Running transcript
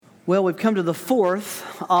Well, we've come to the fourth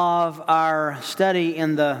of our study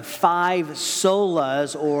in the 5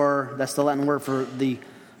 Solas, or that's the Latin word for the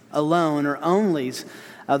alone or onlys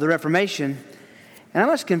of the Reformation. And I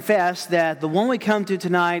must confess that the one we come to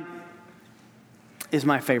tonight is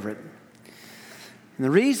my favorite. And the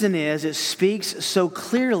reason is it speaks so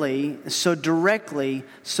clearly, so directly,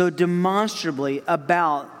 so demonstrably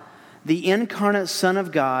about the incarnate Son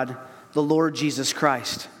of God, the Lord Jesus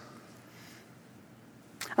Christ.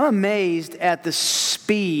 I'm amazed at the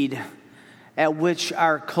speed at which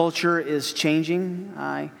our culture is changing.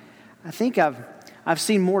 I think I've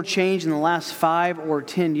seen more change in the last 5 or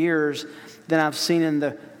 10 years than I've seen in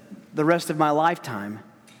the rest of my lifetime.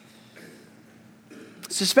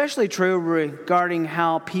 It's especially true regarding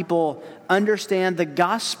how people understand the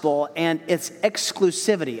gospel and its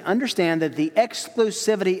exclusivity. Understand that the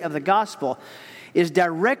exclusivity of the gospel is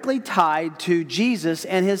directly tied to Jesus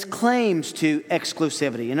and his claims to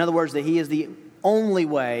exclusivity. In other words, that he is the only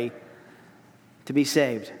way to be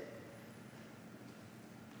saved.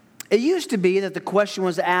 It used to be that the question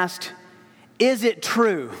was asked, is it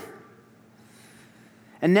true?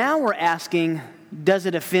 And now we're asking, does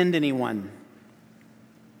it offend anyone?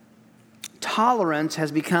 Tolerance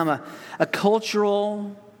has become a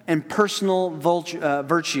cultural and personal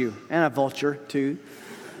virtue, and a vulture too.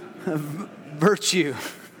 Virtue.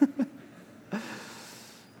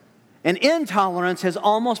 And intolerance has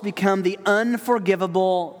almost become the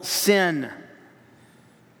unforgivable sin.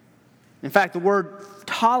 In fact, the word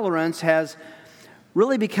tolerance has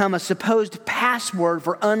really become a supposed password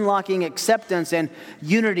for unlocking acceptance and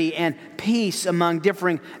unity and peace among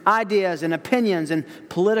differing ideas and opinions and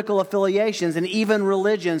political affiliations and even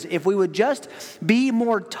religions. If we would just be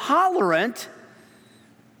more tolerant,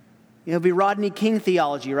 it would be Rodney King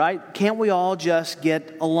theology, right? Can't we all just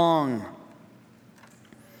get along?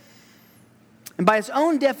 And by its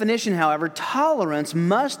own definition, however, tolerance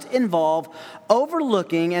must involve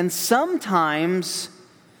overlooking and sometimes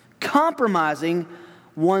compromising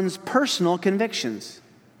one's personal convictions.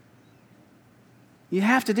 You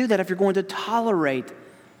have to do that if you're going to tolerate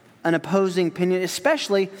an opposing opinion,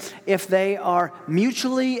 especially if they are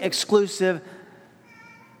mutually exclusive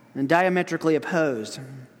and diametrically opposed.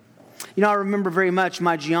 You know, I remember very much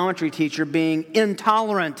my geometry teacher being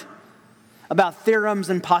intolerant about theorems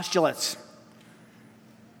and postulates.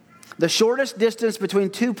 The shortest distance between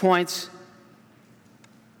 2 points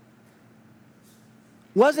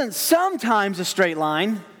wasn't sometimes a straight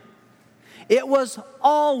line. It was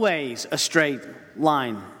always a straight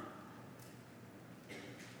line.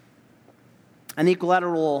 An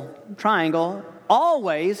equilateral triangle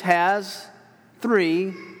always has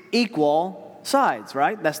 3 equal sides,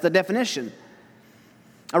 right? That's the definition.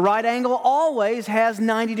 A right angle always has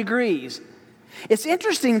 90 degrees. It's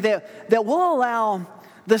interesting that we'll allow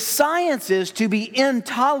the sciences to be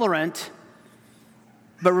intolerant,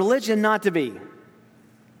 but religion not to be.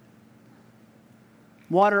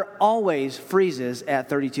 Water always freezes at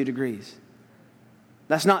 32 degrees.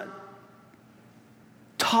 That's not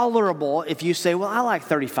tolerable if you say, well, I like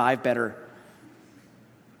 35 better.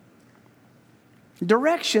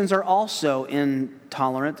 Directions are also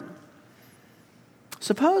intolerant.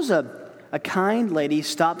 Suppose a kind lady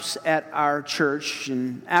stops at our church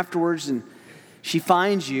and afterwards and she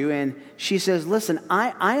finds you and she says, listen,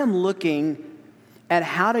 I am looking at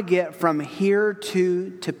how to get from here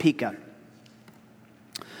to Topeka,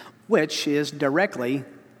 which is directly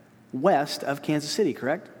west of Kansas City,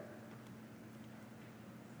 correct?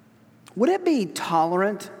 Would it be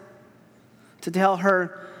tolerant to tell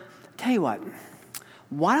her, tell you what,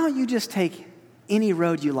 why don't you just take any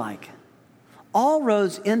road you like? All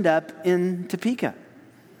roads end up in Topeka.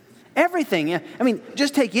 Everything. I mean,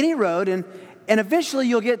 just take any road and eventually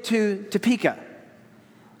you'll get to Topeka.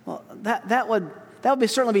 Well, that would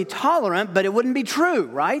certainly be tolerant, but it wouldn't be true,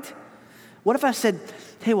 right? What if I said,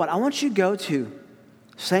 tell you what, I want you to go to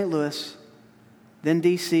St. Louis, then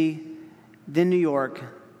D.C., then New York,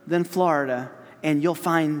 then Florida, and you'll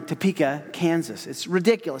find Topeka, Kansas. It's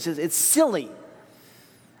ridiculous. It's silly.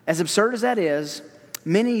 As absurd as that is,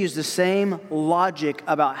 many use the same logic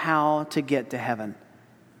about how to get to heaven.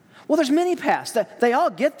 Well, there's many paths. They all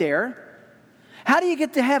get there. How do you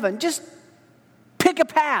get to heaven? Just pick a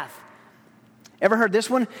path. Ever heard this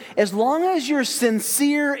one? As long as you're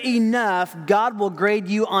sincere enough, God will grade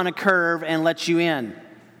you on a curve and let you in.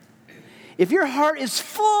 If your heart is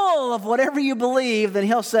full of whatever you believe, then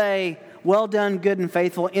he'll say, well done, good and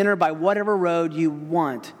faithful. Enter by whatever road you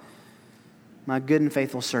want, my good and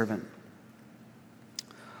faithful servant.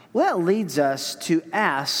 Well, that leads us to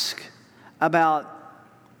ask about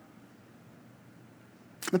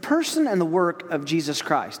the person and the work of Jesus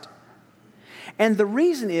Christ. And the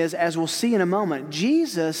reason is, as we'll see in a moment,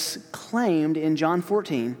 Jesus claimed in John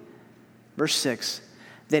 14, verse 6,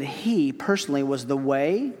 that he personally was the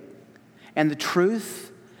way and the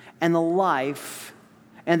truth and the life,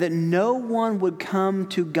 and that no one would come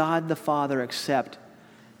to God the Father except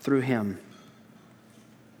through him.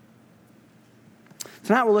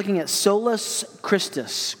 Tonight we're looking at Solus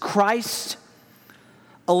Christus, Christ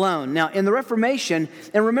alone. Now, in the Reformation,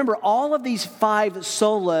 and remember, all of these 5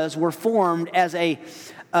 solas were formed as a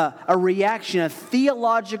reaction, a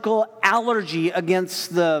theological allergy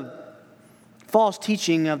against the false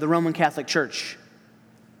teaching of the Roman Catholic Church.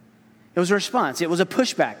 It was a response. It was a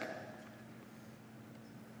pushback.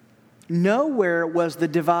 Nowhere was the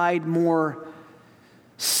divide more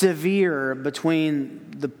severe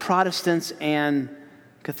between the Protestants and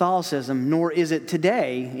Catholicism, nor is it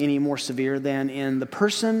today any more severe than in the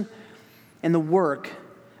person and the work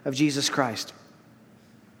of Jesus Christ.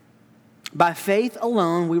 By faith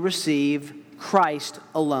alone we receive Christ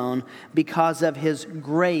alone because of his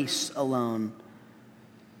grace alone.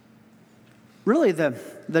 Really,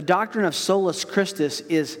 the doctrine of Solus Christus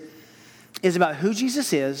is about who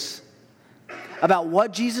Jesus is, about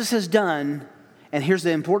what Jesus has done, and here's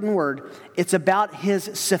the important word, it's about his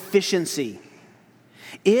sufficiency.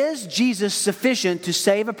 Is Jesus sufficient to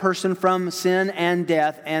save a person from sin and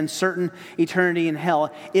death and certain eternity in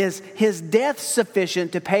hell? Is his death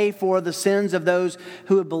sufficient to pay for the sins of those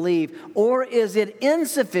who would believe? Or is it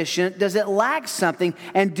insufficient? Does it lack something?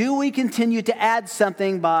 And do we continue to add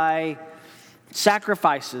something by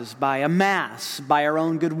sacrifices, by a mass, by our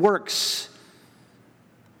own good works?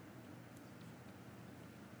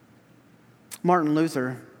 Martin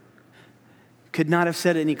Luther could not have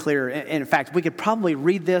said it any clearer. In fact, we could probably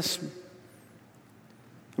read this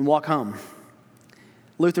and walk home.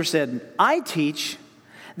 Luther said, "I teach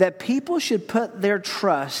that people should put their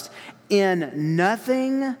trust in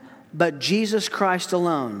nothing but Jesus Christ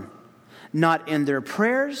alone, not in their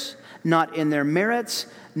prayers, not in their merits,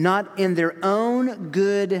 not in their own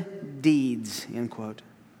good deeds." End quote.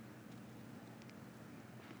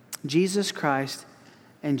 Jesus Christ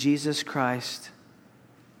and Jesus Christ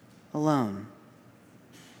alone.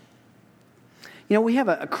 You know, we have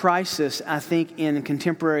a crisis, I think, in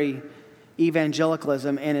contemporary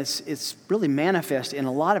evangelicalism, and it's really manifest in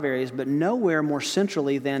a lot of areas, but nowhere more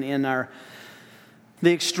centrally than in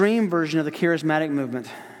the extreme version of the charismatic movement.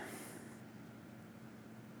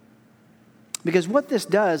 Because what this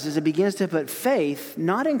does is it begins to put faith,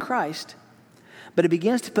 not in Christ, but it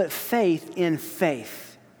begins to put faith in faith.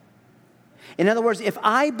 In other words, if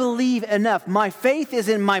I believe enough, my faith is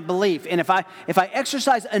in my belief. And if I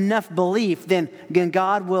exercise enough belief, then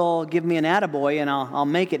God will give me an attaboy and I'll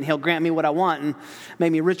make it, and he'll grant me what I want and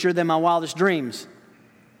make me richer than my wildest dreams.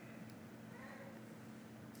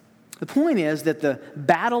 The point is that the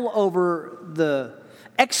battle over the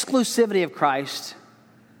exclusivity of Christ,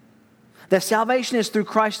 that salvation is through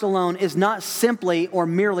Christ alone, is not simply or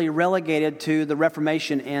merely relegated to the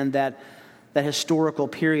Reformation and that historical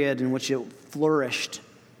period in which it flourished.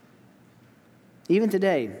 Even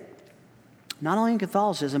today, not only in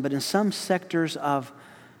Catholicism, but in some sectors of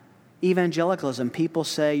evangelicalism, people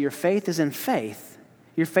say your faith is in faith.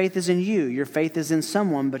 Your faith is in you. Your faith is in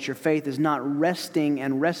someone, but your faith is not resting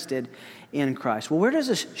and rested in Christ. Well, where does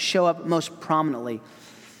this show up most prominently?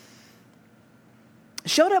 It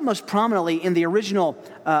showed up most prominently in the original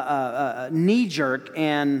knee-jerk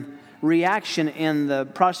and reaction in the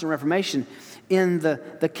Protestant Reformation, in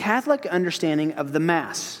the Catholic understanding of the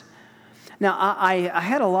Mass. Now, I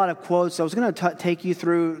had a lot of quotes. I was going to take you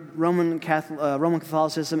through Roman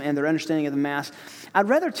Catholicism and their understanding of the Mass. I'd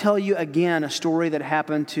rather tell you again a story that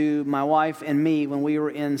happened to my wife and me when we were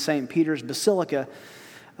in St. Peter's Basilica.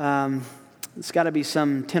 It's got to be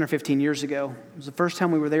some 10 or 15 years ago. It was the first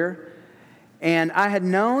time we were there. And I had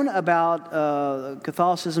known about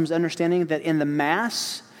Catholicism's understanding that in the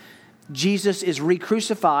Mass, Jesus is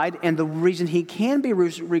re-crucified, and the reason he can be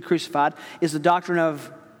re-crucified is the doctrine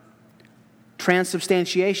of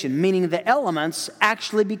transubstantiation, meaning the elements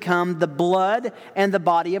actually become the blood and the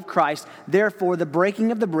body of Christ. Therefore, the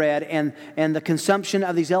breaking of the bread and the consumption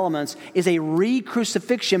of these elements is a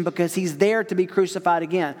re-crucifixion because he's there to be crucified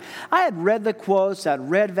again. I had read the quotes,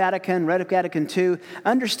 I'd read Vatican II,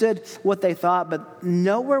 understood what they thought, but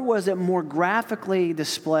nowhere was it more graphically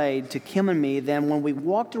displayed to Kim and me than when we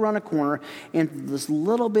walked around a corner in this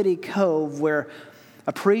little bitty cove where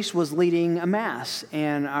a priest was leading a mass,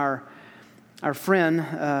 and our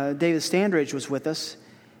friend, David Standridge, was with us,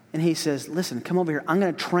 and he says, "Listen, come over here. I'm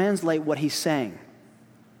going to translate what he's saying."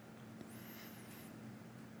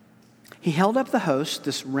 He held up the host,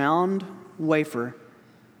 this round wafer,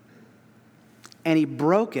 And he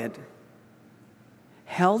broke it,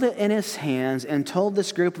 held it in his hands, and told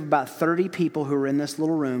this group of about 30 people who were in this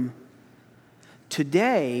little room,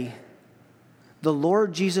 today, the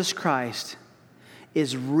Lord Jesus Christ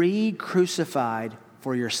is re-crucified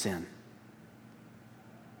for your sin.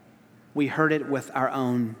 We heard it with our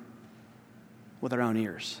own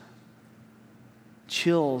ears.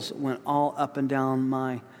 Chills went all up and down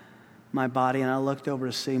my body, and I looked over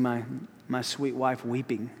to see my sweet wife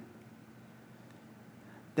weeping.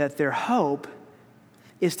 That their hope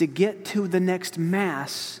is to get to the next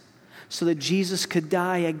Mass so that Jesus could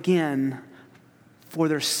die again for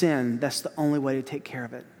their sin. That's the only way to take care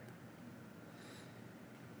of it.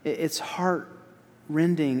 It's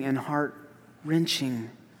heart-rending and heart-wrenching.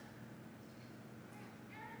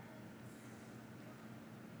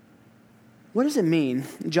 What does it mean?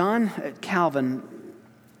 John Calvin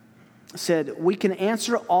said, we can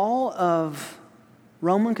answer all of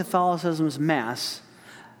Roman Catholicism's Mass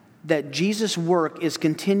that Jesus' work is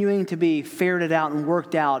continuing to be ferreted out and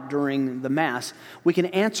worked out during the Mass. We can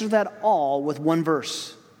answer that all with one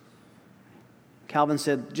verse. Calvin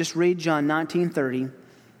said, just read John 19:30,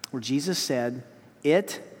 where Jesus said,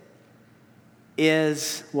 it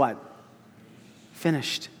is what?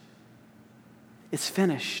 Finished. It's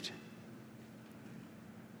finished.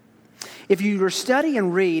 If you were to study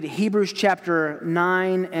and read Hebrews chapter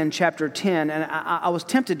 9 and chapter 10, and I was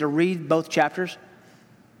tempted to read both chapters.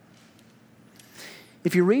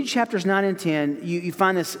 If you read chapters 9 and 10, you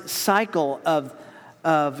find this cycle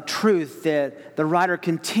of truth that the writer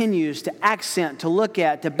continues to accent, to look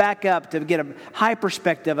at, to back up, to get a high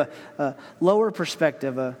perspective, a lower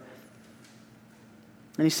perspective.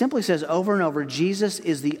 And he simply says over and over, Jesus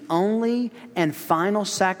is the only and final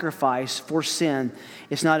sacrifice for sin.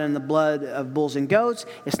 It's not in the blood of bulls and goats.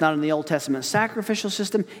 It's not in the Old Testament sacrificial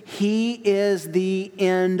system. He is the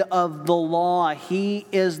end of the law. He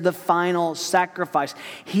is the final sacrifice.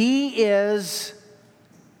 He is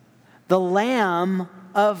the Lamb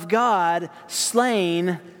of God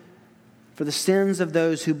slain for the sins of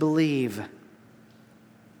those who believe.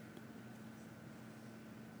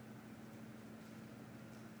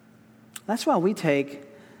 That's why we take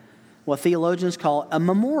what theologians call a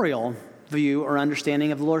memorial view or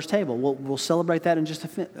understanding of the Lord's table. We'll celebrate that in just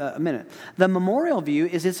a minute. The memorial view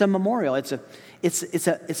is it's a memorial. It's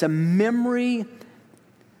a memory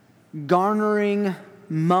garnering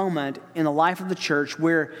moment in the life of the church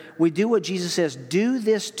where we do what Jesus says, do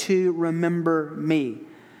this to remember me.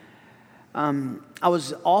 I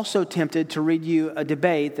was also tempted to read you a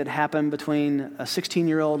debate that happened between a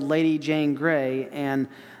 16-year-old Lady Jane Grey and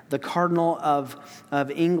the Cardinal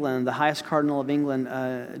of England, the highest Cardinal of England,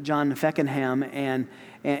 John Feckenham, and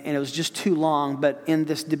it was just too long. But in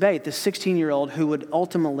this debate, this 16-year-old who would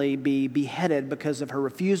ultimately be beheaded because of her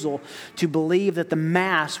refusal to believe that the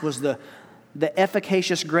Mass was the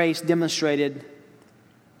efficacious grace demonstrated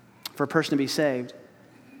for a person to be saved.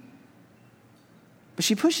 But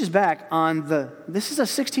she pushes back on this is a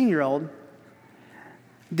 16-year-old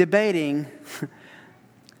debating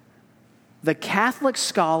the Catholic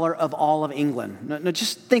scholar of all of England. Now,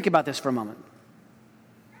 just think about this for a moment.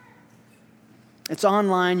 It's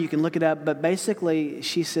online, you can look it up, but basically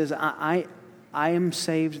she says, I am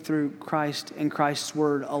saved through Christ and Christ's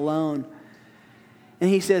word alone. And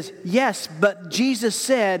he says, yes, but Jesus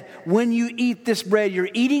said, when you eat this bread, you're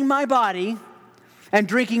eating my body and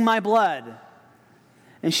drinking my blood.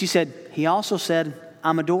 And she said, he also said,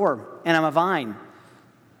 I'm a door and I'm a vine.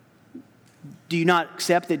 Do you not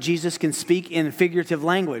accept that Jesus can speak in figurative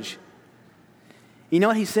language? You know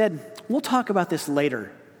what he said? We'll talk about this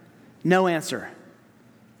later. No answer.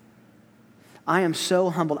 I am so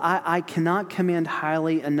humbled. I cannot commend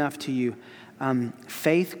highly enough to you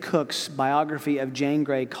Faith Cook's biography of Jane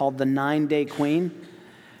Grey called The 9-Day Queen.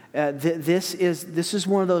 This is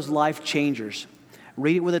one of those life changers.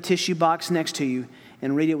 Read it with a tissue box next to you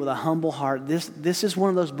and read it with a humble heart. This is one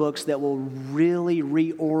of those books that will really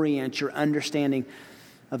reorient your understanding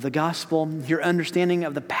of the gospel, your understanding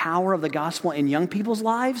of the power of the gospel in young people's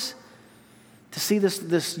lives. To see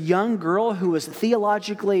this young girl who was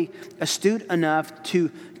theologically astute enough to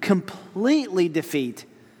completely defeat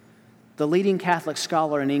the leading Catholic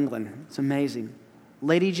scholar in England. It's amazing.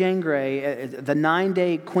 Lady Jane Grey, The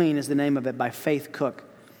 9-Day Queen is the name of it, by Faith Cook.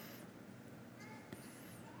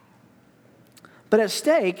 But at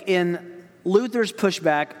stake in Luther's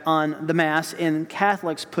pushback on the Mass and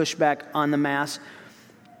Catholics' pushback on the Mass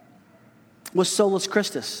was Solus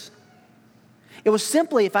Christus. It was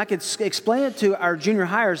simply, if I could explain it to our junior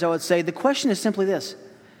hires, I would say the question is simply this.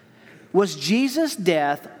 Was Jesus'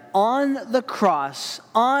 death on the cross,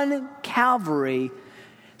 on Calvary,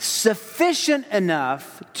 sufficient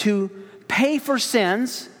enough to pay for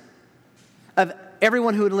sins of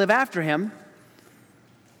everyone who would live after him,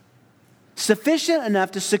 sufficient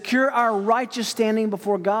enough to secure our righteous standing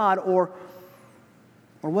before God, or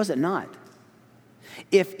was it not?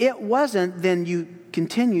 If it wasn't, then you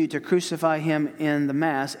continue to crucify him in the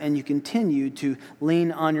Mass, and you continue to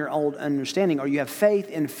lean on your old understanding, or you have faith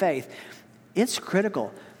in faith. It's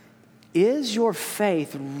critical. Is your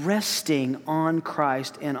faith resting on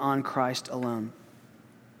Christ and on Christ alone?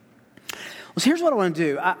 Well, so here's what I want to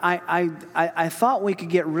do. I thought we could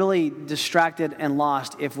get really distracted and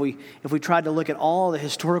lost if we tried to look at all the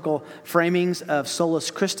historical framings of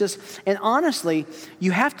Solus Christus. And honestly,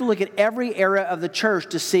 you have to look at every era of the church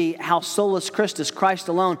to see how Solus Christus, Christ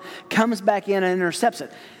alone, comes back in and intercepts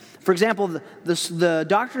it. For example, the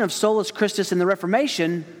doctrine of Solus Christus in the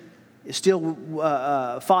Reformation is still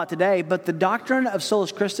fought today, but the doctrine of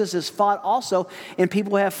Solus Christus is fought also in people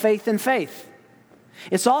who have faith in faith.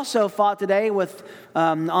 It's also fought today with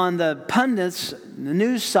on the pundits, the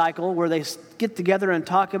news cycle, where they get together and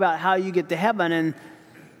talk about how you get to heaven, and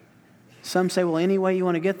some say, well, any way you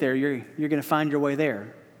want to get there, you're going to find your way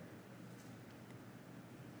there.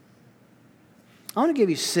 I want to give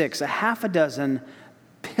you a half a dozen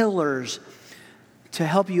pillars to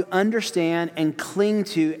help you understand and cling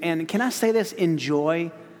to, and can I say this, enjoy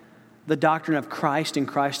the doctrine of Christ and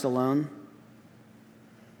Christ alone.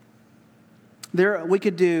 We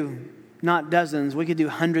could do not dozens, we could do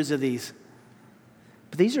hundreds of these.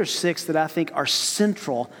 But these are 6 that I think are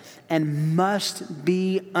central and must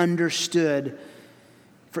be understood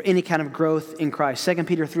for any kind of growth in Christ. 2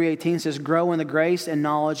 Peter 3:18 says, grow in the grace and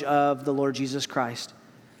knowledge of the Lord Jesus Christ.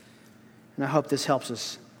 And I hope this helps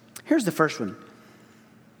us. Here's the first one.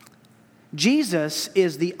 Jesus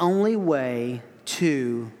is the only way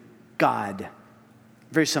to God.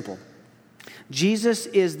 Very simple. Jesus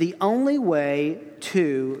is the only way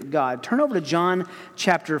to God. Turn over to John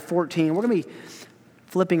chapter 14. We're going to be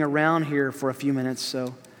flipping around here for a few minutes.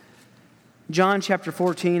 So, John chapter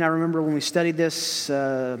 14, I remember when we studied this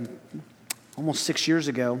almost 6 years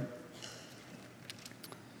ago.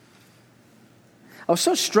 I was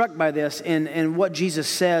so struck by this and what Jesus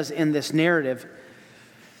says in this narrative.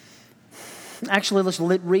 Actually, let's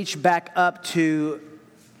reach back up to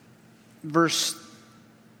verse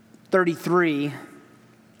 33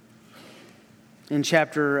 in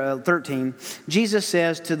chapter 13. Jesus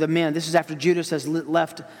says to the men, this is after Judas has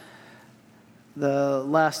left the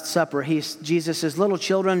Last Supper. Jesus says, little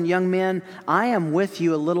children, young men, I am with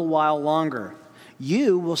you a little while longer.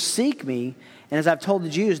 You will seek me, and as I've told the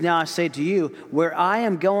Jews, now I say to you, where I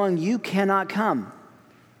am going, you cannot come.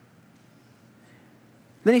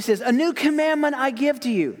 Then he says, a new commandment I give to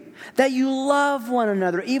you, that you love one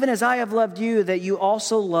another, even as I have loved you, that you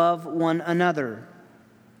also love one another.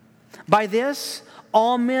 By this,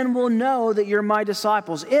 all men will know that you're my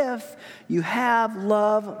disciples, if you have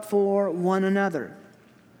love for one another.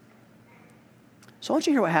 So I want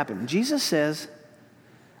you to hear what happened. Jesus says,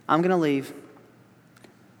 I'm going to leave.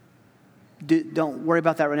 Don't worry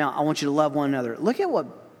about that right now. I want you to love one another. Look at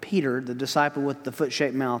what Peter, the disciple with the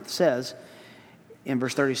foot-shaped mouth, says in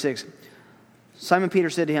verse 36. Simon Peter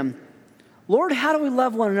said to him, Lord, how do we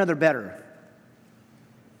love one another better?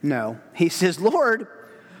 No. He says, Lord,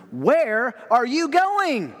 where are you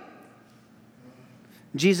going?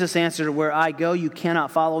 Jesus answered, where I go, you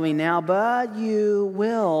cannot follow me now, but you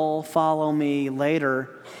will follow me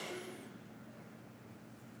later.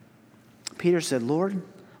 Peter said, Lord,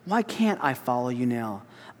 why can't I follow you now?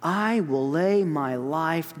 I will lay my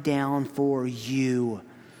life down for you.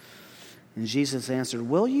 And Jesus answered,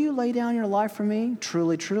 will you lay down your life for me?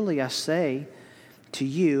 Truly, truly, I say to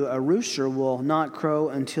you, a rooster will not crow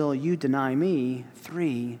until you deny me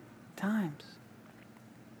 3 times.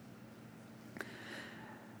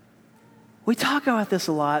 We talk about this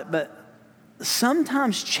a lot, but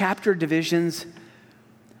sometimes chapter divisions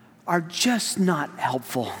are just not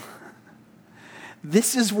helpful.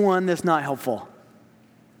 This is one that's not helpful.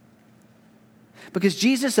 Because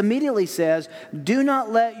Jesus immediately says, do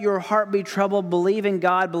not let your heart be troubled. Believe in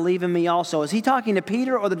God, believe in me also. Is he talking to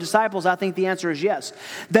Peter or the disciples? I think the answer is yes.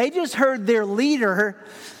 They just heard their leader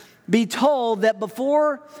be told that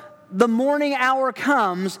before the morning hour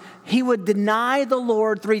comes, he would deny the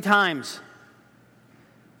Lord 3 times.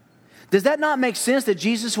 Does that not make sense that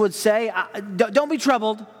Jesus would say, don't be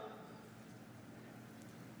troubled?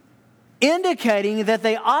 Indicating that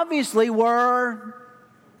they obviously were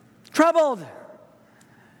troubled.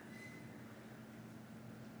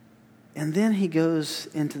 And then he goes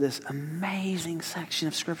into this amazing section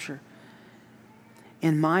of Scripture.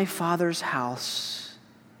 In my Father's house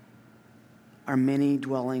are many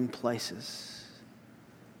dwelling places.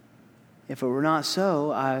 If it were not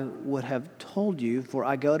so, I would have told you, for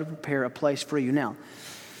I go to prepare a place for you. Now,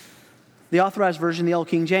 the Authorized Version, the Old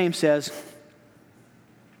King James says,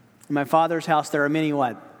 in my Father's house there are many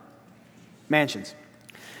what? Mansions.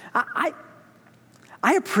 I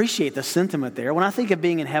appreciate the sentiment there. When I think of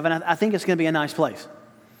being in heaven, I think it's going to be a nice place.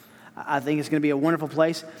 I think it's going to be a wonderful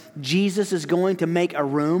place. Jesus is going to make a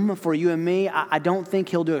room for you and me. I don't think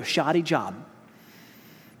he'll do a shoddy job.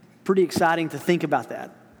 Pretty exciting to think about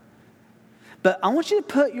that. But I want you to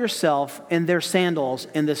put yourself in their sandals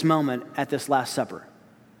in this moment at this Last Supper.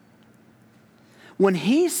 When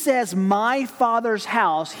he says, my Father's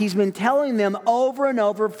house, he's been telling them over and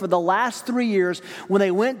over for the last 3 years when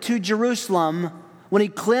they went to Jerusalem, when he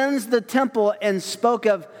cleansed the temple and spoke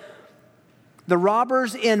of the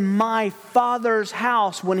robbers in my Father's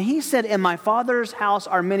house. When he said, in my Father's house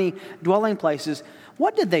are many dwelling places,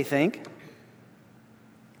 what did they think?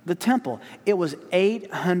 The temple. It was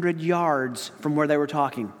 800 yards from where they were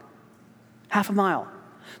talking. Half a mile.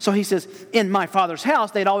 So he says, in my Father's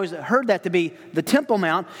house, they'd always heard that to be the Temple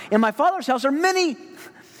Mount. In my Father's house are many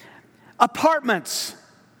apartments,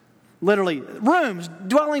 literally rooms,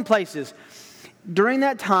 dwelling places. During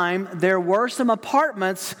that time, there were some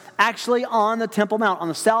apartments actually on the Temple Mount. On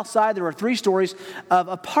the south side, there were 3 stories of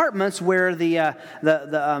apartments where the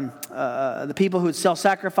people who would sell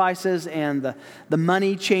sacrifices and the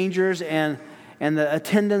money changers and the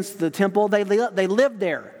attendants to the temple, they lived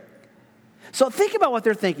there. So think about what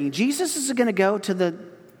they're thinking. Jesus is going to go to the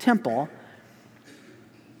temple,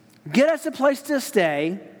 get us a place to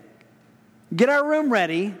stay, get our room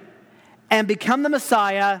ready, and become the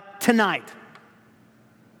Messiah tonight.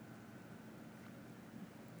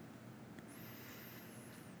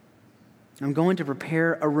 I'm going to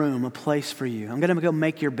prepare a room, a place for you. I'm going to go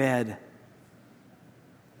make your bed.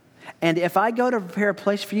 And if I go to prepare a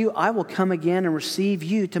place for you, I will come again and receive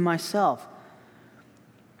you to myself.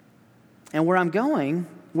 And where I'm going,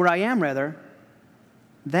 where I am rather,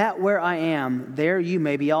 that where I am, there you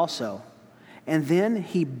may be also. And then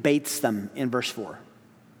he baits them in verse 4.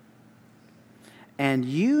 And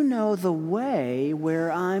you know the way where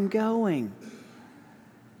I'm going.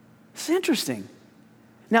 It's interesting.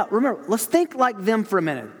 Now, remember, let's think like them for a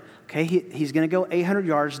minute. Okay, he's going to go 800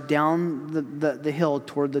 yards down the hill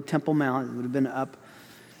toward the Temple Mount. It would have been up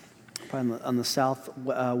probably on the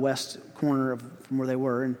southwest corner from where they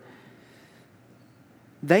were. And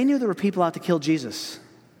they knew there were people out to kill Jesus.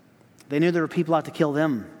 They knew there were people out to kill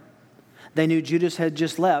them. They knew Judas had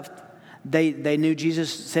just left. They knew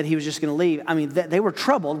Jesus said he was just going to leave. I mean, they were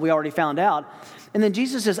troubled. We already found out. And then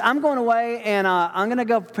Jesus says, I'm going away, and I'm going to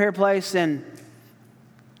go prepare a place, and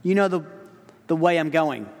you know the way I'm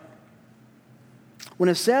going. When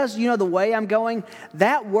it says, you know the way I'm going,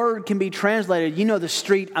 that word can be translated, you know the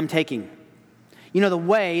street I'm taking. You know the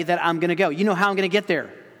way that I'm going to go. You know how I'm going to get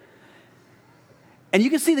there. And you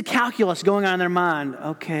can see the calculus going on in their mind.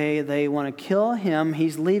 Okay, they want to kill him.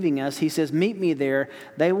 He's leaving us. He says, meet me there.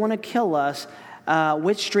 They want to kill us.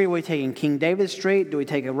 Which street are we taking? King David Street? Do we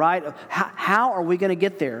take a right? How are we going to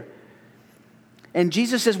get there? And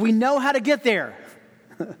Jesus says, we know how to get there.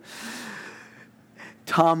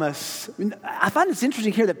 Thomas, I find it's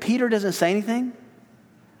interesting here that Peter doesn't say anything.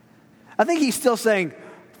 I think he's still saying,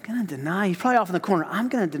 I'm going to deny. He's probably off in the corner. I'm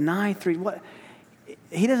going to deny 3. What?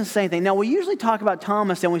 He doesn't say anything. Now, we usually talk about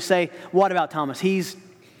Thomas and we say, what about Thomas? He's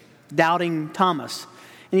doubting Thomas.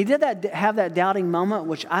 And he did have that doubting moment,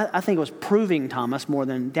 which I think was proving Thomas more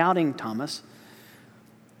than doubting Thomas.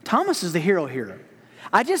 Thomas is the hero here.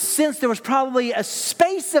 I just sensed there was probably a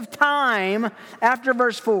space of time after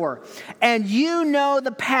verse 4. And you know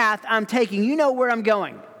the path I'm taking. You know where I'm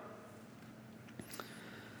going.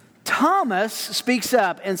 Thomas speaks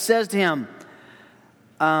up and says to him,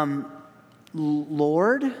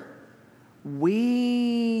 Lord,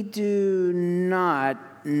 we do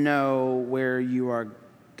not know where you are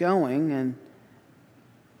going. And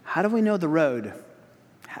how do we know the road?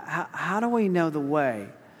 How do we know the way?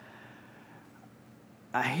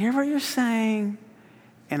 I hear what you're saying,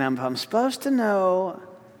 and I'm supposed to know.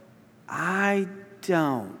 I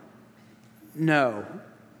don't know.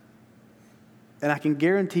 And I can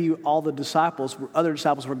guarantee you all the other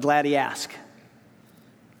disciples were glad he asked.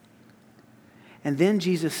 And then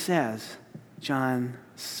Jesus says, John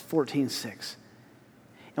 14:6,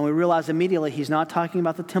 and we realize immediately he's not talking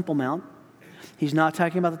about the Temple Mount. He's not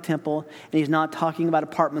talking about the temple, and he's not talking about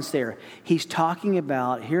apartments there. He's talking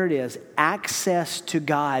about, here it is, access to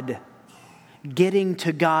God, getting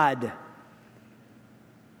to God.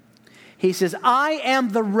 He says, I am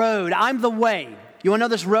the road, I'm the way. You want to know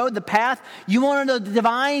this road, the path? You want to know the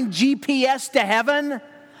divine GPS to heaven?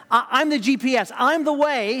 I'm the GPS. I'm the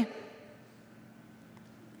way.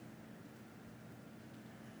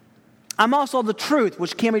 I'm also the truth,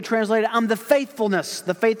 which can be translated, I'm the faithfulness,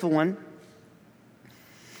 the faithful one.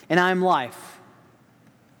 And I'm life,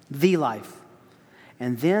 the life.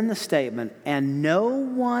 And then the statement, and no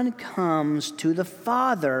one comes to the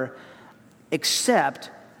Father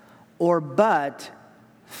except or but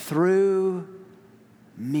through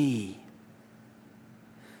me.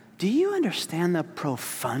 Do you understand the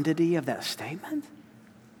profundity of that statement?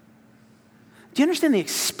 Do you understand the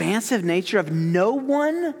expansive nature of no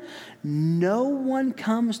one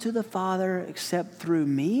comes to the Father except through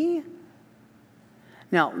me?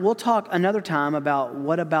 Now, we'll talk another time about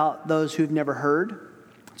what about those who've never heard.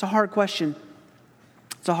 It's a hard question.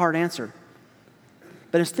 It's a hard answer.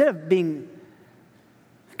 But instead of being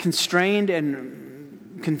constrained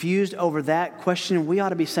and confused over that question, we ought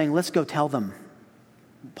to be saying, let's go tell them.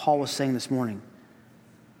 Paul was saying this morning.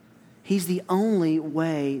 He's the only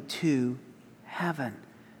way to heaven.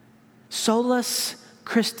 Solus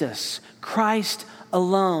Christus, Christ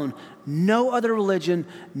alone. No other religion,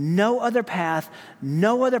 no other path,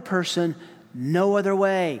 no other person, no other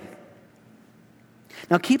way.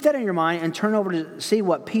 Now keep that in your mind and turn over to see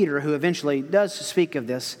what Peter, who eventually does speak of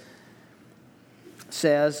this,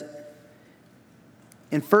 says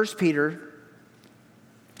in 1 Peter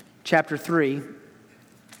chapter 3.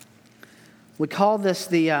 We call this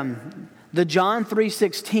the John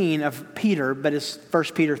 3:16 of Peter, but it's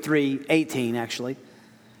 1 Peter 3:18 actually.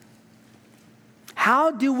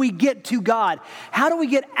 How do we get to God? How do we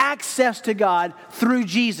get access to God through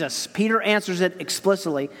Jesus? Peter answers it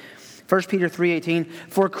explicitly. 1 Peter 3:18,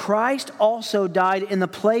 for Christ also died in the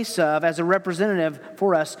place of, as a representative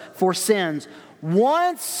for us, for sins,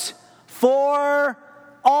 once for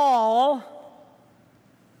all.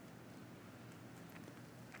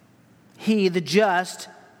 He, the just,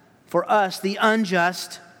 for us, the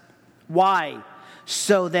unjust. Why?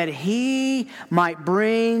 So that he might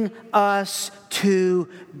bring us to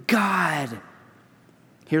God.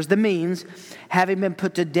 Here's the means. Having been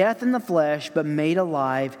put to death in the flesh, but made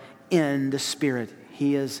alive in the Spirit.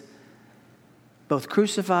 He is both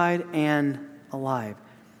crucified and alive.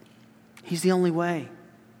 He's the only way.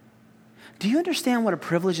 Do you understand what a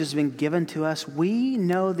privilege has been given to us? We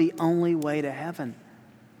know the only way to heaven.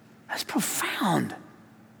 That's profound.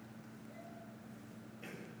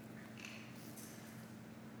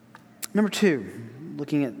 Number 2,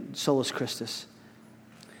 looking at Solus Christus.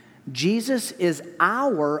 Jesus is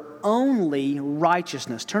our only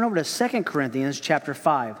righteousness. Turn over to 2 Corinthians chapter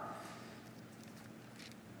 5.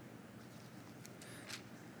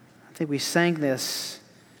 I think we sang this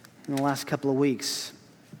in the last couple of weeks.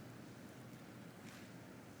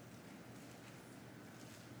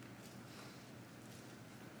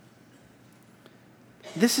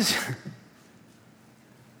 This is...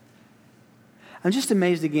 I'm just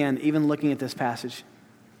amazed again, even looking at this passage.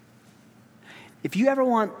 If you ever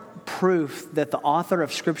want proof that the author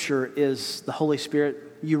of Scripture is the Holy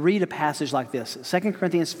Spirit, you read a passage like this, 2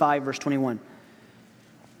 Corinthians 5, verse 21.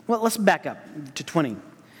 Well, let's back up to 20.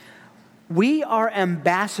 We are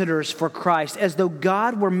ambassadors for Christ, as though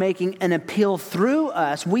God were making an appeal through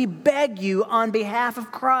us. We beg you on behalf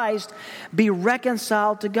of Christ, be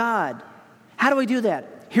reconciled to God. How do we do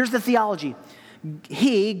that? Here's the theology.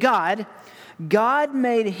 God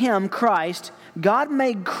made him, Christ, God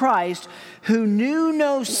made Christ, who knew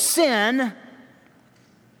no sin,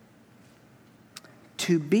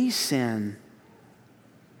 to be sin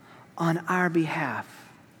on our behalf,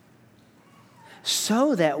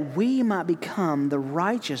 so that we might become the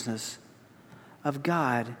righteousness of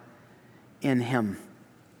God in him.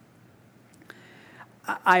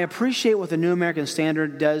 I appreciate what the New American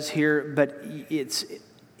Standard does here, but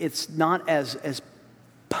it's not as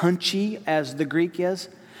punchy as the Greek is.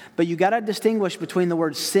 But you got to distinguish between the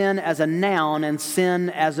word sin as a noun and sin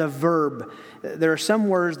as a verb. There are some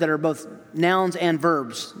words that are both nouns and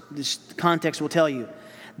verbs. This context will tell you.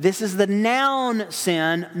 This is the noun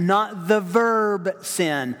sin, not the verb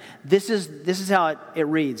sin. This is how it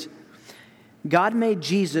reads. God made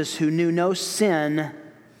Jesus, who knew no sin,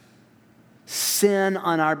 sin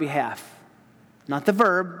on our behalf. Not the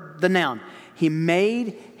verb, the noun. He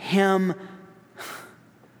made him,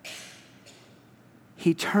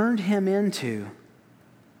 he turned him into,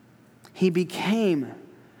 he became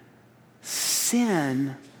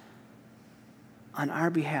sin on our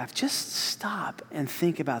behalf. Just stop and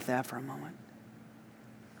think about that for a moment.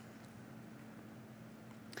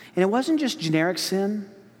 And it wasn't just generic sin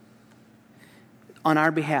on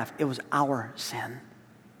our behalf. It was our sin.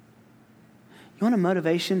 You want a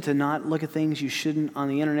motivation to not look at things you shouldn't on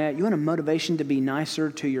the internet? You want a motivation to be nicer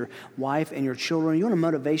to your wife and your children? You want a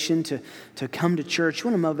motivation to come to church? You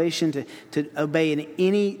want a motivation to obey in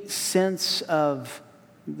any sense of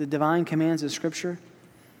the divine commands of Scripture?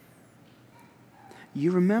 You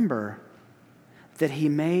remember that He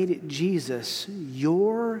made Jesus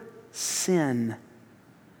your sin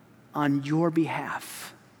on your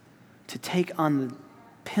behalf to take on the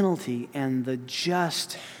penalty and the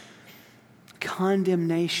just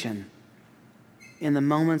condemnation in the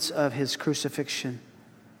moments of His crucifixion.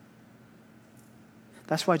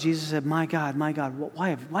 That's why Jesus said, my God, why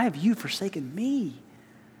have you forsaken me?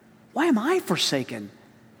 Why am I forsaken?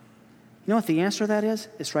 You know what the answer to that is?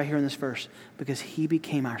 It's right here in this verse. Because He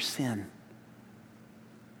became our sin.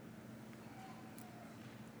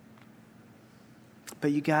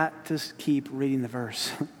 But you got to keep reading the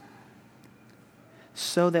verse.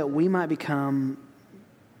 So that we might become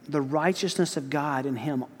the righteousness of God in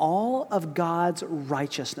Him. All of God's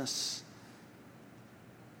righteousness.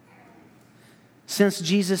 Since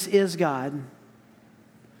Jesus is God,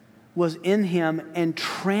 was in Him and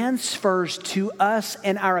transfers to us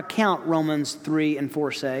in our account, Romans 3 and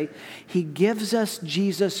 4 say. He gives us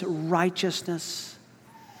Jesus' righteousness.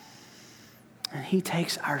 And He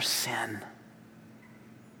takes our sin.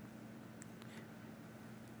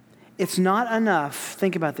 It's not enough,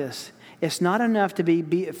 think about this. It's not enough to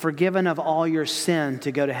be forgiven of all your sin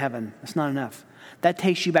to go to heaven. It's not enough. That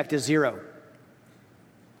takes you back to zero.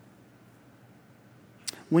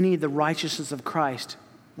 We need the righteousness of Christ,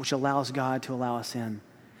 which allows God to allow us in.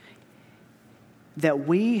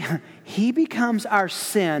 That He becomes our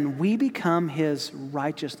sin, we become His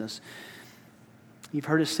righteousness. You've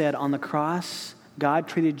heard it said, on the cross, God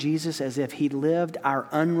treated Jesus as if He lived our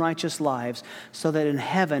unrighteous lives so that in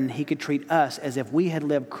heaven He could treat us as if we had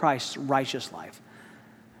lived Christ's righteous life.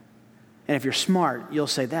 And if you're smart, you'll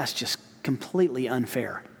say that's just completely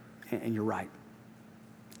unfair. And you're right.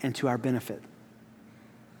 And to our benefit.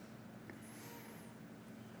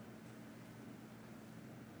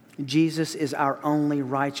 Jesus is our only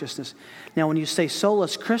righteousness. Now, when you say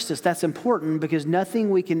Solus Christus, that's important because nothing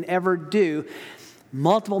we can ever do,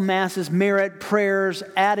 multiple masses, merit, prayers,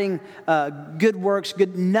 adding good works,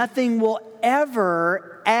 nothing will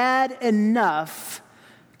ever add enough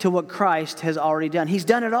to what Christ has already done. He's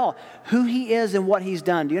done it all. Who He is and what He's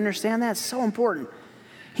done. Do you understand that? It's so important.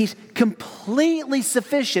 He's completely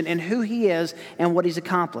sufficient in who He is and what He's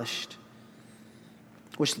accomplished.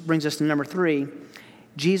 Which brings us to number 3.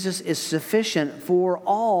 Jesus is sufficient for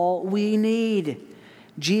all we need.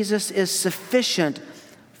 Jesus is sufficient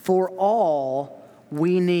for all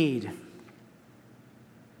we need.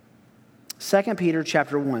 2 Peter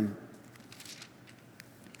chapter 1.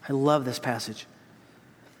 I love this passage.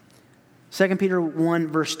 2 Peter 1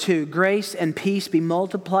 verse 2. Grace and peace be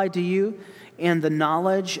multiplied to you in the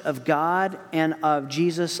knowledge of God and of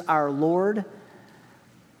Jesus our Lord.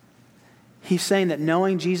 He's saying that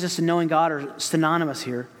knowing Jesus and knowing God are synonymous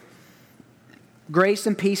here. Grace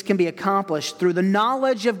and peace can be accomplished through the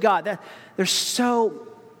knowledge of God. There's so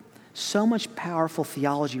much powerful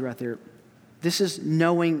theology right there. This is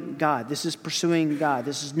knowing God. This is pursuing God.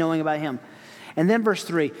 This is knowing about Him. And then verse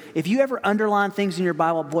 3. If you ever underline things in your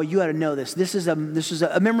Bible, boy, you ought to know this. This is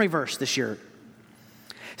a memory verse this year.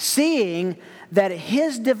 Seeing that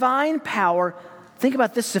His divine power, think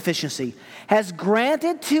about this sufficiency, has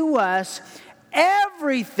granted to us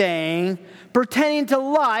everything pertaining to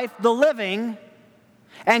life, the living,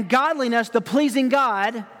 and godliness, the pleasing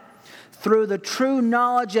God, through the true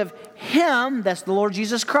knowledge of Him, that's the Lord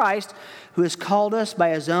Jesus Christ, who has called us by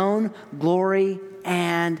His own glory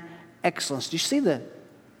and excellence. Do you see the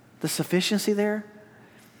sufficiency there?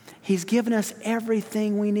 He's given us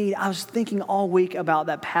everything we need. I was thinking all week about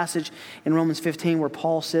that passage in Romans 15 where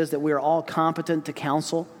Paul says that we are all competent to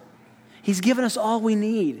counsel. He's given us all we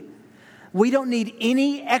need. We don't need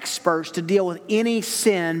any experts to deal with any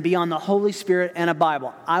sin beyond the Holy Spirit and a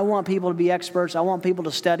Bible. I want people to be experts. I want people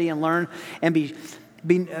to study and learn and be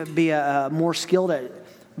more skilled at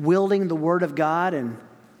wielding the Word of God. And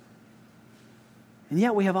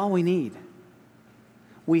yet we have all we need.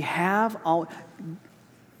 We have all...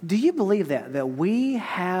 Do you believe that we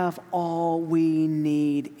have all we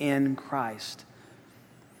need in Christ?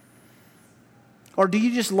 Or do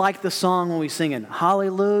you just like the song when we sing it?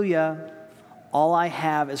 Hallelujah, all I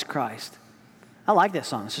have is Christ. I like that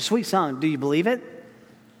song. It's a sweet song. Do you believe it?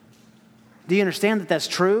 Do you understand that that's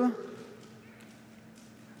true?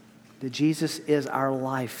 That Jesus is our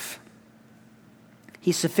life.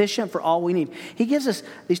 He's sufficient for all we need. He gives us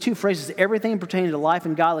these two phrases, everything pertaining to life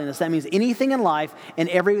and godliness. That means anything in life and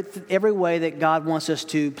every way that God wants us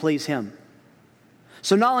to please Him.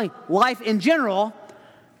 So not only life in general,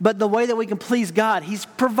 but the way that we can please God. He's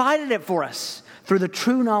provided it for us through the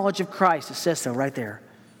true knowledge of Christ. It says so right there.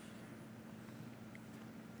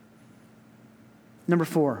 Number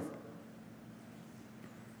 4.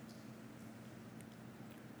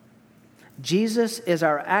 Jesus is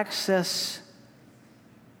our access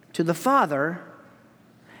to the Father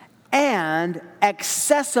and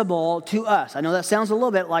accessible to us. I know that sounds a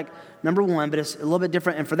little bit like number 1, but it's a little bit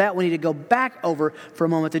different. And for that, we need to go back over for a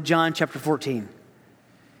moment to John chapter 14.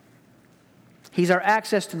 He's our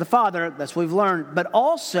access to the Father, that's what we've learned, but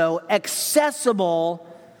also accessible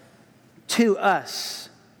to us.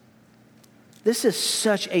 This is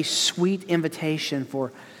such a sweet invitation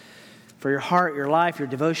for your heart, your life, your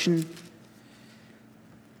devotion.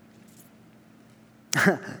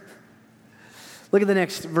 Look at the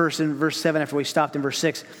next verse in verse 7 after we stopped in verse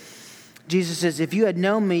 6. Jesus says, if you had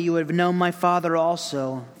known me, you would have known my Father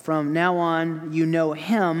also. From now on, you know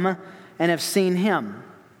him and have seen him.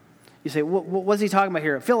 You say, what's he talking about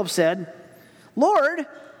here? Philip said, Lord,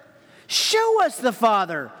 show us the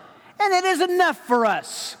Father, and it is enough for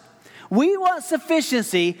us. We want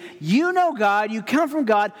sufficiency. You know God. You come from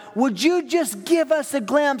God. Would you just give us a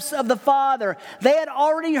glimpse of the Father? They had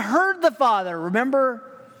already heard the Father. Remember,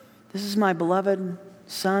 this is my beloved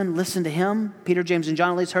Son. Listen to him. Peter, James, and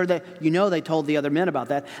John at least heard that. They told the other men about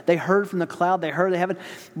that. They heard from the cloud. They heard the heaven.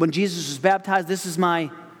 When Jesus was baptized, this is my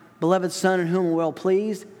beloved Son in whom we're well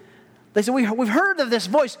pleased. They said, we've heard of this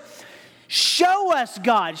voice. Show us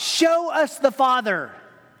God. Show us the Father.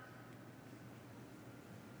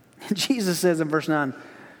 And Jesus says in verse 9,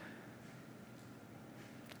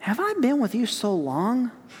 have I been with you so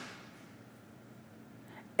long,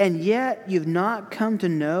 and yet you've not come to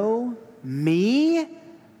know me,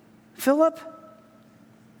 Philip?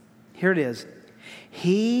 Here it is.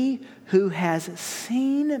 He who has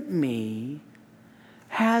seen me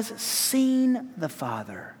has seen the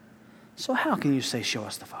Father. So how can you say, show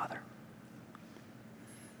us the Father?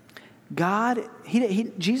 God,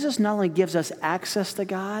 Jesus not only gives us access to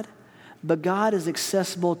God, but God is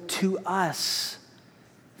accessible to us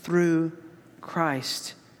through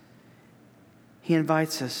Christ. He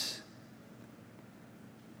invites us.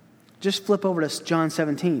 Just flip over to John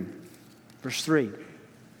 17, verse 3.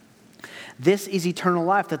 This is eternal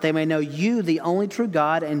life, that they may know you, the only true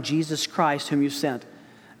God, and Jesus Christ, whom you sent.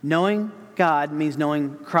 Knowing God means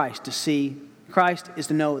knowing Christ. To see Christ is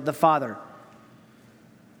to know the Father.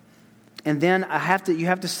 And then you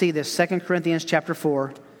have to see this, 2 Corinthians chapter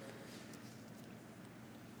 4.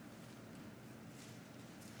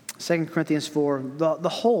 2 Corinthians 4, the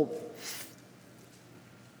whole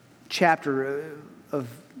chapter of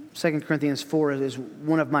 2 Corinthians 4 is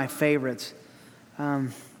one of my favorites.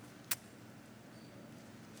 Where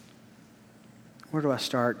do I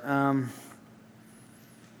start?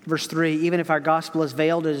 Verse 3, even if our gospel is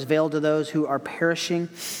veiled, it is veiled to those who are perishing,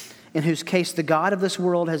 in whose case the God of this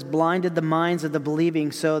world has blinded the minds of the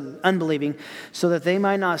unbelieving, so that they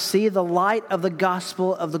might not see the light of the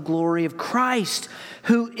gospel of the glory of Christ,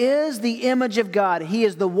 who is the image of God. He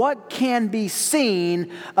is the what can be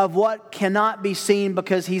seen of what cannot be seen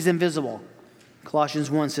because he's invisible. Colossians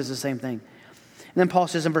 1 says the same thing. And then Paul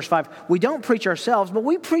says in verse 5, we don't preach ourselves, but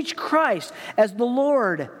we preach Christ as the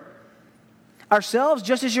Lord. Ourselves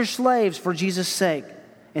just as your slaves for Jesus' sake.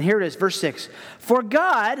 And here it is, verse 6. For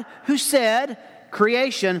God, who said,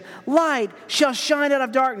 creation, light shall shine out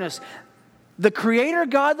of darkness. The Creator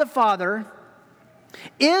God the Father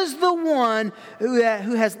is the one who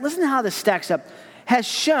has, listen to how this stacks up,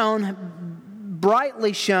 has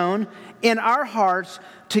brightly shone in our hearts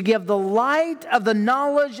to give the light of the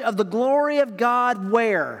knowledge of the glory of God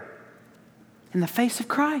where? In the face of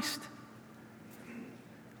Christ.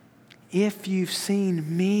 If you've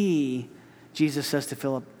seen me, Jesus says to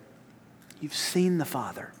Philip, you've seen the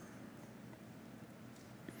Father.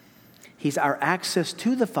 He's our access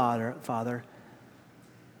to the Father,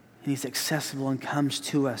 and he's accessible and comes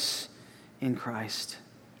to us in Christ.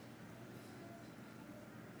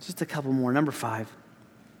 Just a couple more. Number 5.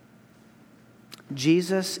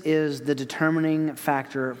 Jesus is the determining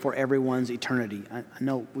factor for everyone's eternity. I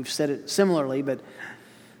know we've said it similarly, but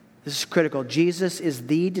this is critical. Jesus is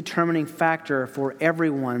the determining factor for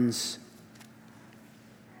everyone's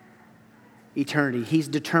eternity. He's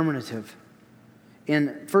determinative.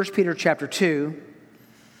 In 1 Peter chapter 2,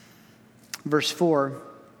 verse 4,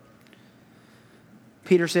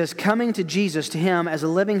 Peter says, coming to Jesus, to him as a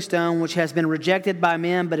living stone, which has been rejected by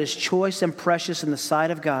men, but is choice and precious in the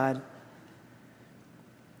sight of God.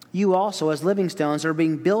 you also, as living stones, are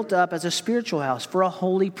being built up as a spiritual house for a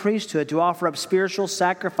holy priesthood to offer up spiritual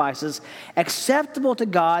sacrifices acceptable to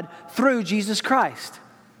God through Jesus Christ.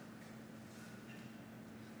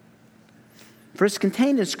 For it's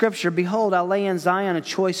contained in Scripture, behold, I lay in Zion a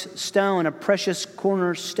choice stone, a precious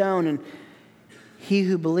cornerstone, and he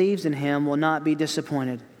who believes in him will not be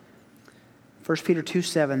disappointed. 1 Peter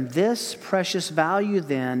 2:7, this precious value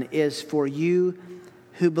then is for you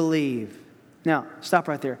who believe. Now, stop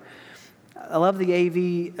right there. I love the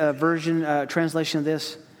AV version, translation of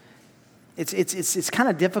this. It's kind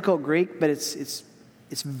of difficult Greek, but it's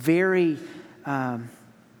very... can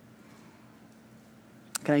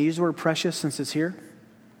I use the word precious since it's here?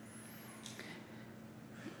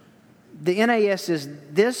 The NAS is,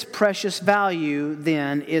 this precious value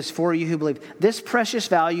then is for you who believe. This precious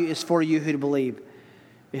value is for you who believe.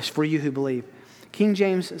 It's for you who believe. King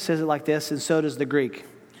James says it like this, and so does the Greek.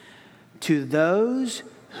 To those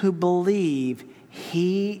who believe,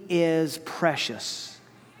 he is precious.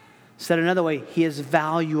 Said another way, he is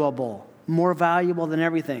valuable, more valuable than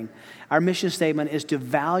everything. Our mission statement is to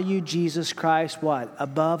value Jesus Christ, what?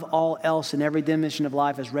 Above all else in every dimension of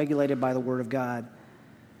life as regulated by the Word of God.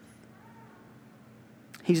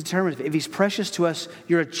 He's determined. If he's precious to us,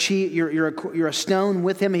 you're a stone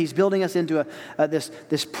with him. He's building us into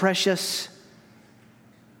this precious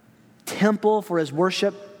temple for his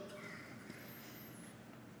worship.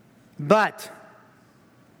 But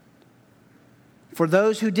for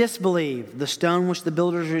those who disbelieve, the stone which the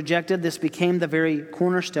builders rejected, this became the very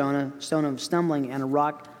cornerstone, a stone of stumbling and a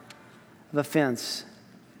rock of offense.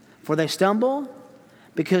 For they stumble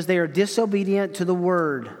because they are disobedient to the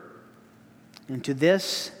word. And to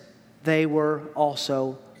this they were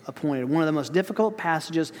also appointed. One of the most difficult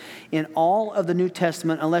passages in all of the New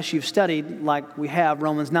Testament, unless you've studied, like we have,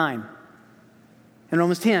 Romans 9 and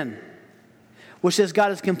Romans 10, which says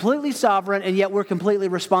God is completely sovereign and yet we're completely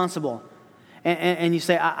responsible. And you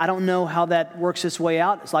say, I don't know how that works its way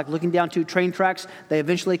out. It's like looking down two train tracks. They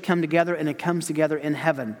eventually come together, and it comes together in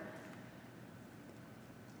heaven.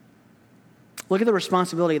 Look at the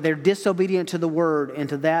responsibility. They're disobedient to the word, and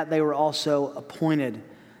to that they were also appointed.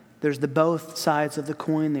 There's the both sides of the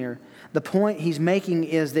coin there. The point he's making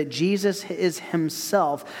is that Jesus is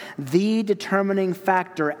himself the determining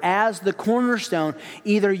factor as the cornerstone.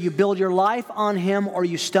 Either you build your life on him or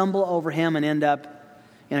you stumble over him and end up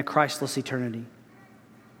in a Christless eternity.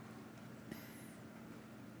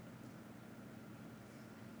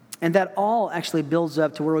 And that all actually builds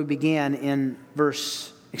up to where we began in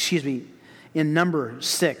in number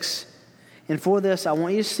 6. And for this, I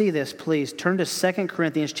want you to see this, please. Turn to 2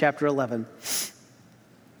 Corinthians chapter 11.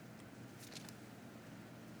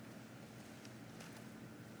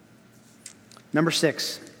 Number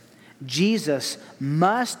 6. Jesus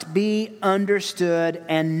must be understood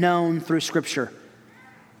and known through Scripture.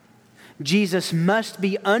 Jesus must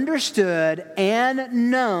be understood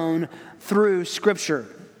and known through Scripture.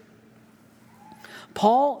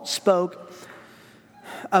 Paul spoke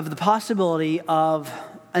of the possibility of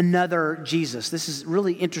another Jesus. This is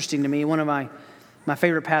really interesting to me. One of my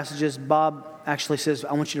favorite passages, Bob actually says,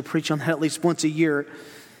 I want you to preach on that at least once a year.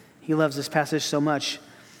 He loves this passage so much.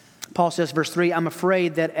 Paul says, verse 3, I'm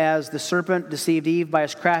afraid that as the serpent deceived Eve by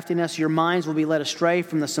his craftiness, your minds will be led astray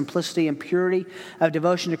from the simplicity and purity of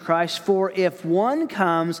devotion to Christ. For if one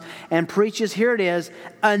comes and preaches, here it is,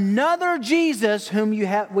 another Jesus whom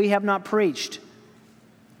we have not preached.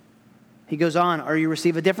 He goes on, or you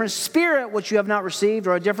receive a different spirit which you have not received,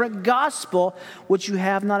 or a different gospel which you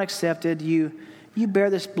have not accepted, you bear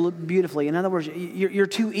this beautifully. In other words, you're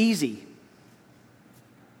too easy.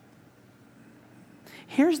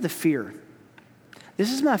 Here's the fear.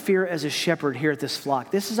 This is my fear as a shepherd here at this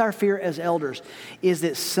flock. This is our fear as elders, is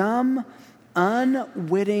that some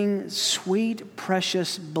unwitting, sweet,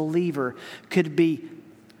 precious believer could be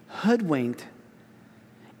hoodwinked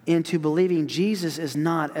into believing Jesus is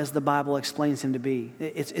not as the Bible explains him to be.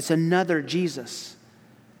 It's another Jesus.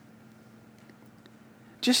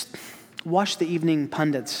 Just watch the evening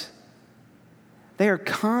pundits. They are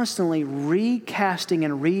constantly recasting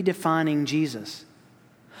and redefining Jesus.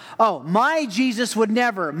 Oh, my Jesus would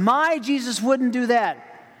never. My Jesus wouldn't do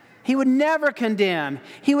that. He would never condemn.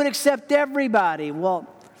 He would accept everybody. Well,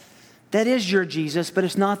 that is your Jesus, but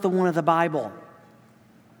it's not the one of the Bible.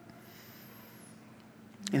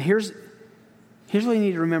 And here's what you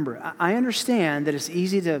need to remember. I understand that it's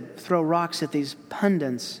easy to throw rocks at these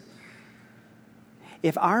pundits.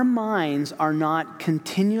 If our minds are not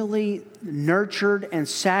continually nurtured and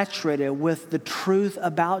saturated with the truth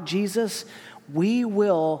about Jesus, we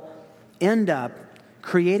will end up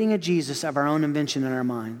creating a Jesus of our own invention in our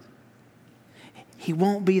mind. he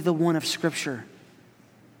won't be the one of Scripture.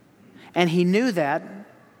 And he knew that.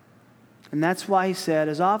 And that's why he said,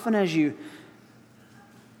 as often as you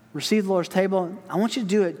receive the Lord's table, I want you to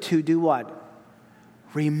do it to do what?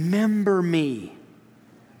 Remember me,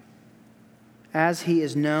 as he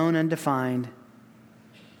is known and defined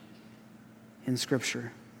in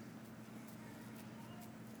Scripture.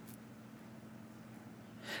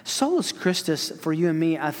 Solus Christus for you and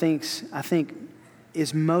me, I think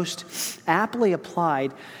is most aptly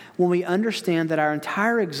applied when we understand that our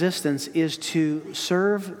entire existence is to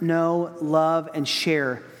serve, know, love, and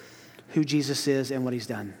share who Jesus is and what he's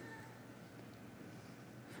done.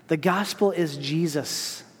 The gospel is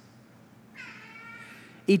Jesus.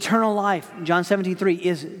 Eternal life, John 17:3,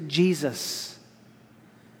 is Jesus.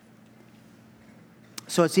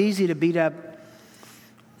 So it's easy to beat up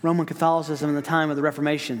Roman Catholicism in the time of the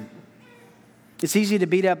Reformation. It's easy to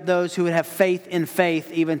beat up those who would have faith in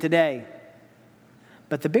faith even today.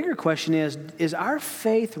 But the bigger question is our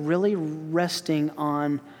faith really resting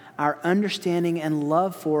on our understanding and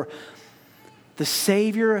love for the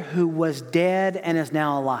Savior who was dead and is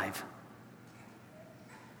now alive?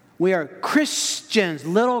 We are Christians,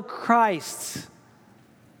 little Christs.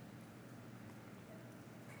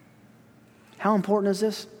 How important is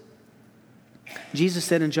this? Jesus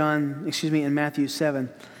said in Matthew 7,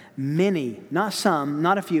 many, not some,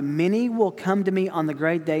 not a few, many will come to me on the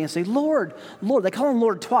great day and say, Lord, Lord. They call him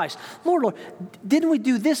Lord twice. Lord, Lord, didn't we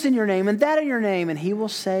do this in your name and that in your name? And he will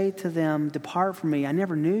say to them, depart from me, I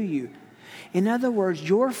never knew you. In other words,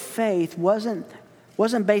 your faith wasn't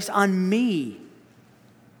based on me.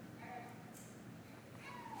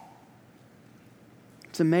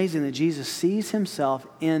 It's amazing that Jesus sees himself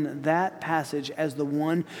in that passage as the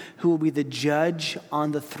one who will be the judge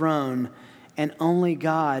on the throne, and only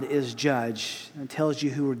God is judge. It tells you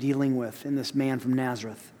who we're dealing with in this man from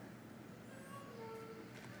Nazareth.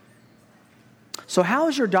 So how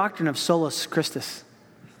is your doctrine of Solus Christus?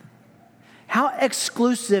 How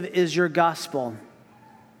exclusive is your gospel?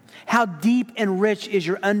 How deep and rich is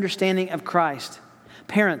your understanding of Christ?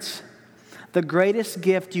 Parents, the greatest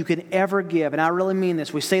gift you could ever give, and I really mean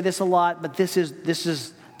this. We say this a lot, but this is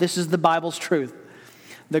the Bible's truth.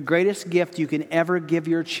 The greatest gift you can ever give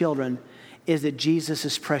your children is that Jesus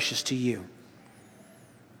is precious to you.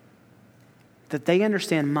 That they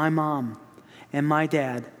understand my mom and my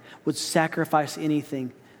dad would sacrifice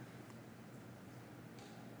anything,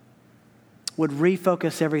 would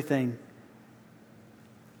refocus everything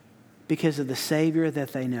because of the Savior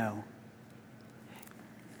that they know.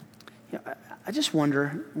 I just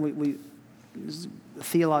wonder, this is a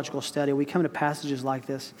theological study, we come to passages like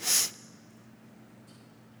this.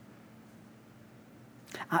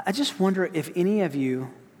 I just wonder if any of you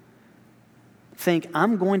think,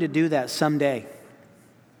 I'm going to do that someday.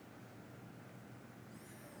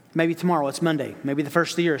 Maybe tomorrow, it's Monday. Maybe the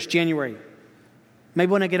first of the year, it's January.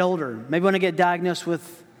 Maybe when I get older. Maybe when I get diagnosed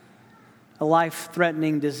with a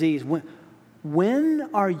life-threatening disease. When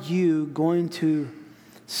are you going to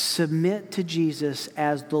submit to Jesus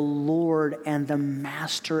as the Lord and the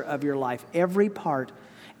master of your life? Every part,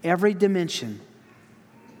 every dimension.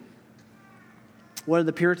 What did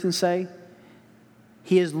the Puritans say?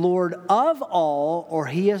 He is Lord of all, or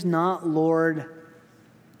he is not Lord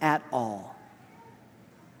at all.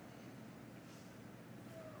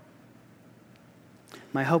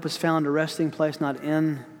 My hope is found a resting place not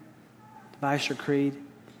in device or creed.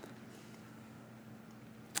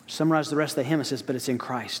 Summarize the rest of the hymn, it says, but it's in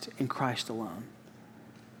Christ alone.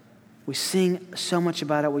 We sing so much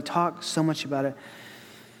about it. We talk so much about it.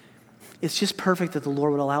 It's just perfect that the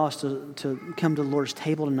Lord would allow us to come to the Lord's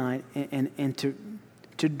table tonight and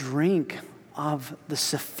to drink of the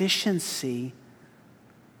sufficiency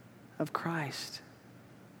of Christ.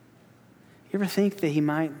 You ever think that he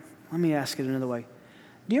might, let me ask it another way.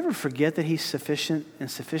 Do you ever forget that he's sufficient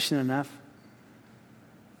and sufficient enough?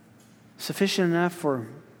 Sufficient enough for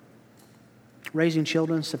raising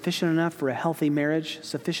children, sufficient enough for a healthy marriage,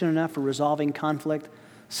 sufficient enough for resolving conflict,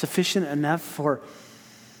 sufficient enough for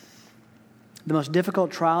the most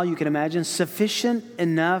difficult trial you can imagine, sufficient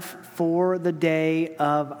enough for the day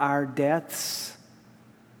of our deaths.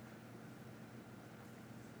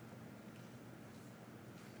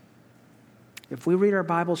 If we read our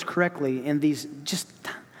Bibles correctly in these just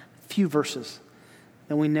few verses,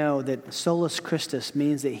 then we know that Solus Christus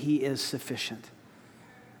means that he is sufficient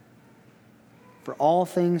for all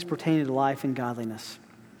things pertaining to life and godliness.